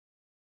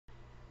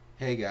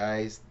Hey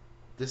guys,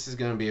 this is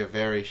going to be a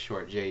very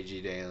short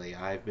JG Daily.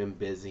 I've been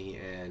busy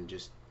and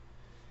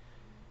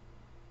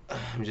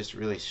I'm just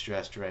really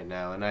stressed right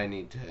now, and I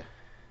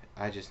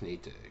just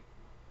need to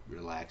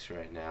relax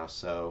right now.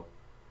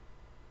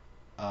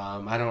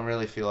 I don't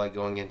really feel like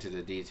going into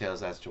the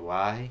details as to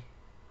why,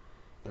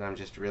 but I'm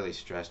just really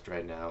stressed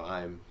right now.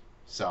 I'm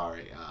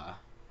sorry.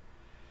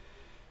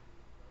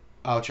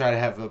 I'll try to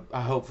have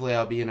hopefully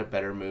I'll be in a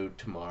better mood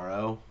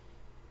tomorrow,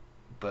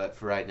 but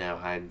for right now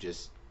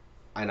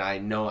and I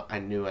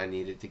knew I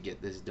needed to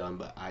get this done,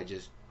 but I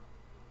just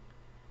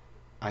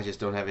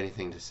don't have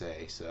anything to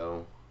say,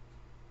 so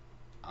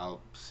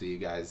I'll see you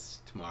guys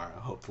tomorrow,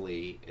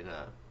 hopefully in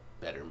a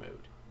better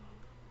mood.